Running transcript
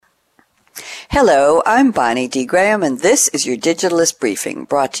Hello, I'm Bonnie D. Graham, and this is your Digitalist Briefing,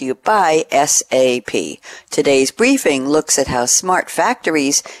 brought to you by SAP. Today's briefing looks at how smart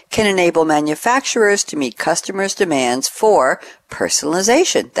factories can enable manufacturers to meet customers' demands for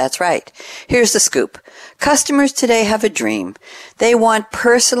personalization. That's right. Here's the scoop. Customers today have a dream. They want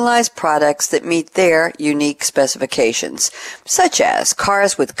personalized products that meet their unique specifications, such as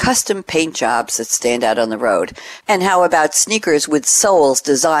cars with custom paint jobs that stand out on the road. And how about sneakers with soles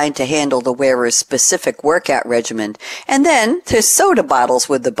designed to handle the wearer's specific workout regimen? And then there's soda bottles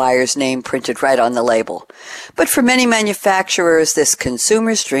with the buyer's name printed right on the label. But for many manufacturers, this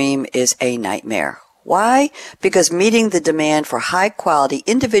consumer's dream is a nightmare. Why? Because meeting the demand for high-quality,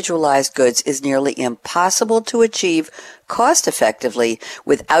 individualized goods is nearly impossible to achieve cost-effectively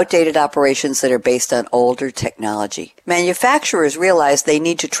with outdated operations that are based on older technology. Manufacturers realize they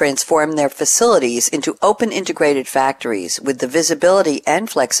need to transform their facilities into open integrated factories with the visibility and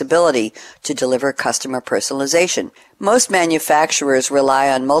flexibility to deliver customer personalization. Most manufacturers rely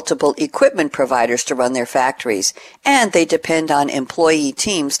on multiple equipment providers to run their factories, and they depend on employee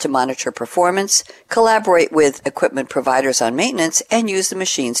teams to monitor performance, collaborate with equipment providers on maintenance, and use the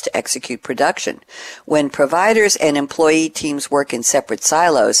machines to execute production. When providers and employee teams work in separate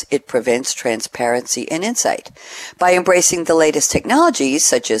silos, it prevents transparency and insight. By embracing the latest technologies,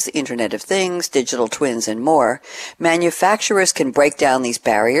 such as the Internet of Things, digital twins, and more, manufacturers can break down these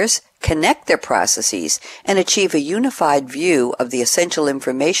barriers, connect their processes, and achieve a unified view of the essential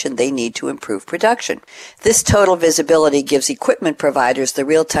information they need to improve production. This total visibility gives equipment providers the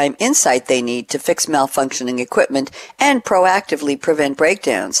real-time insight they need to fix malfunctioning equipment and proactively prevent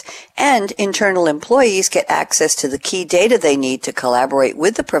breakdowns. And internal employees get access to the key data they need to collaborate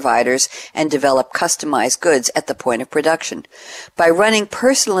with the providers and develop customized goods at the point of production. By running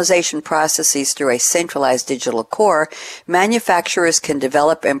personalization processes through a centralized digital core, manufacturers can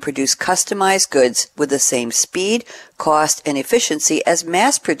develop and produce customized goods with the same speed, cost, and efficiency as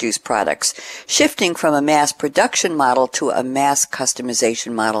mass-produced products, shifting from a mass production model to a mass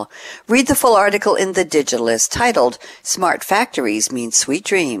customization model. Read the full article in The Digitalist titled Smart Factories Mean Sweet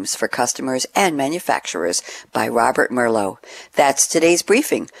Dreams for Customers and Manufacturers by Robert Merlo. That's today's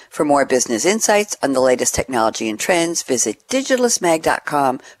briefing. For more business insights on the latest technology and trends, visit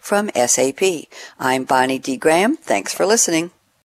digitalistmag.com from SAP. I'm Bonnie D. Graham. Thanks for listening.